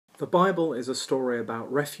The Bible is a story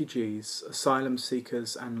about refugees, asylum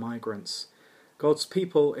seekers and migrants. God's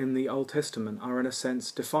people in the Old Testament are in a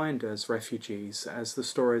sense defined as refugees, as the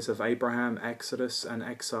stories of Abraham, Exodus and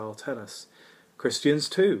exile tell us. Christians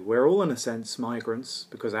too, we're all in a sense migrants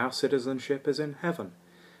because our citizenship is in heaven.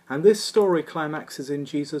 And this story climaxes in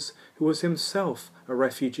Jesus, who was himself a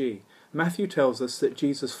refugee. Matthew tells us that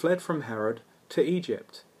Jesus fled from Herod to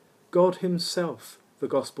Egypt. God himself, the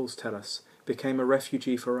Gospels tell us, became a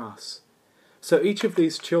refugee for us. So each of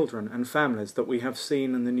these children and families that we have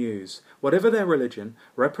seen in the news, whatever their religion,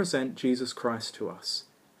 represent Jesus Christ to us.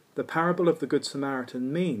 The parable of the Good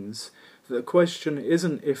Samaritan means that the question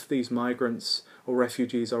isn't if these migrants or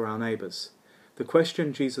refugees are our neighbours. The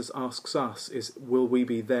question Jesus asks us is, will we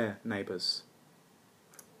be their neighbours?